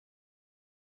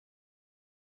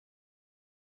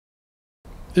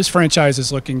This franchise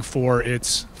is looking for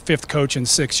its fifth coach in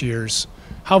 6 years.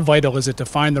 How vital is it to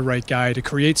find the right guy to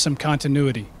create some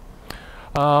continuity?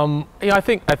 I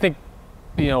think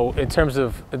in terms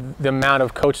of the amount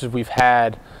of coaches we've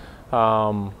had,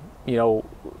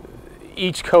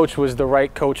 each coach was the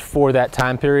right coach for that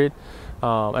time period,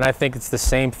 and I think it's the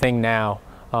same thing now.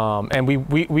 And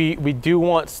we do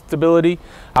want stability.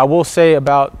 I will say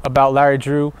about Larry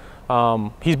Drew.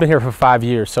 He's been here for 5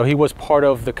 years, so he was part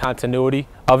of the continuity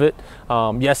of it.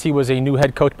 Yes, he was a new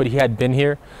head coach, but he had been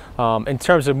here. In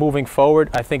terms of moving forward,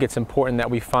 I think it's important that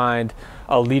we find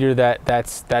a leader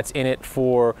that's in it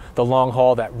for the long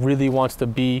haul, that really wants to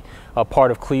be a part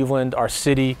of Cleveland, our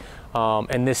city,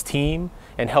 and this team,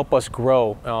 and help us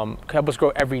grow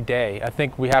every day. I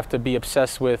think we have to be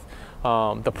obsessed with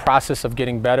the process of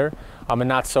getting better, and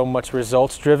not so much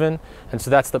results driven. And so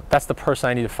that's the person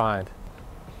I need to find.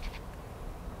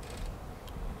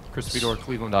 Chris Fedor,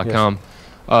 Cleveland.com.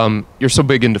 Yes. You're so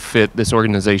big into fit, this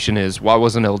organization is. Why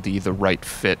wasn't LD the right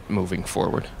fit moving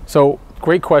forward? So,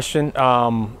 great question.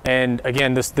 And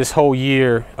again, this whole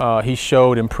year, he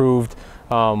showed improved,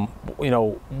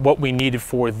 what we needed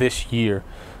for this year.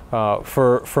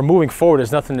 For moving forward,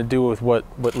 it's nothing to do with what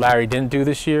Larry didn't do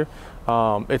this year.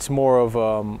 It's more of,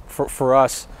 for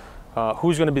us,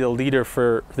 who's going to be the leader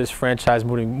for this franchise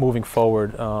moving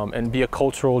forward, and be a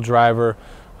cultural driver,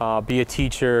 be a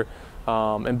teacher,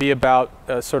 and be about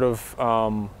in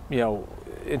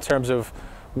terms of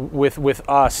with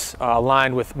us,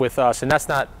 aligned with us. And that's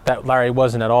not that Larry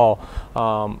wasn't at all.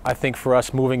 I think for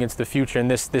us moving into the future in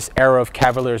this era of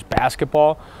Cavaliers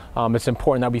basketball, it's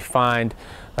important that we find,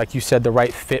 like you said, the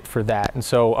right fit for that. And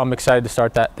so I'm excited to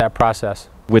start that process.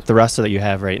 With the roster that you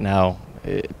have right now,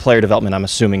 player development, I'm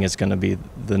assuming, is going to be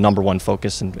the #1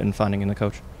 focus in finding a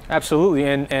coach. Absolutely,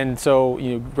 and so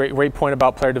great point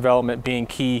about player development being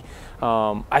key.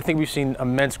 I think we've seen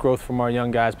immense growth from our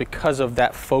young guys because of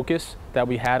that focus that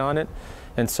we had on it.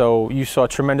 And so you saw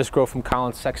tremendous growth from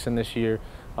Colin Sexton this year,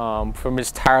 from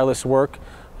his tireless work,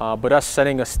 but us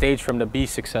setting a stage for him to be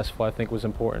successful, I think, was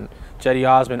important. Cedi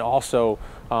Osman also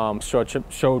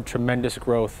showed tremendous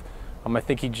growth. I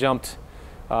think he jumped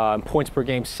in points per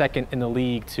game second in the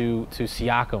league to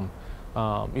Siakam.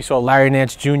 You saw Larry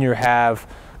Nance Jr. have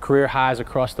career highs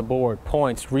across the board: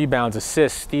 points, rebounds,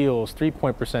 assists, steals,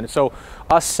 three-point percentage. So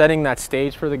us setting that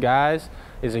stage for the guys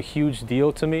is a huge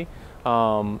deal to me,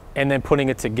 and then putting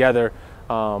it together.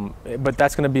 But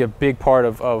that's going to be a big part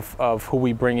of who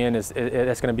we bring in. That's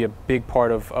going to be a big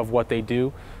part of what they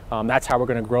do. That's how we're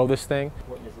going to grow this thing.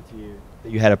 What is it to you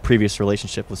that you had a previous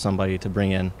relationship with somebody to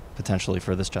bring in potentially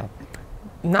for this job?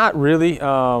 Not really.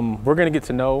 We're going to get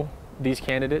to know these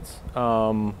candidates,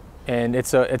 and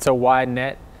it's a wide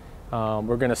net.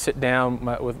 We're going to sit down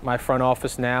with my front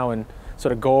office now and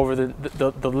sort of go over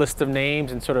the list of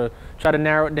names and sort of try to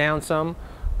narrow it down some.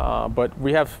 But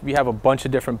we have a bunch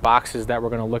of different boxes that we're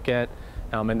going to look at,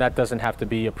 and that doesn't have to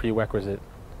be a prerequisite.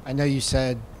 I know you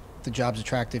said the job's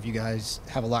attractive. You guys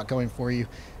have a lot going for you.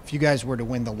 If you guys were to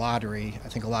win the lottery, I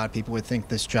think a lot of people would think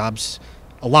this job's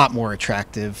a lot more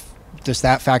attractive. Does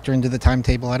that factor into the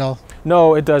timetable at all?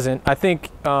 No, it doesn't. I think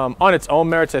on its own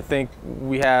merits, I think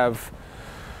we have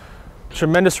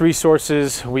tremendous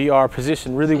resources. We are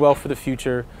positioned really well for the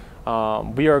future.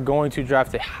 We are going to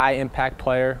draft a high-impact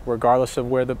player regardless of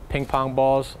where the ping pong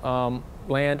balls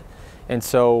land. And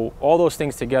so all those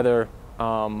things together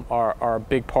are a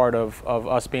big part of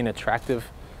us being an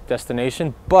attractive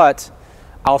destination. But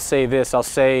I'll say this. I'll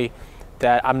say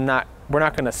that we're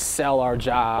not going to sell our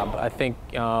job. I think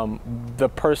the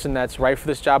person that's right for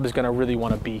this job is going to really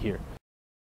want to be here.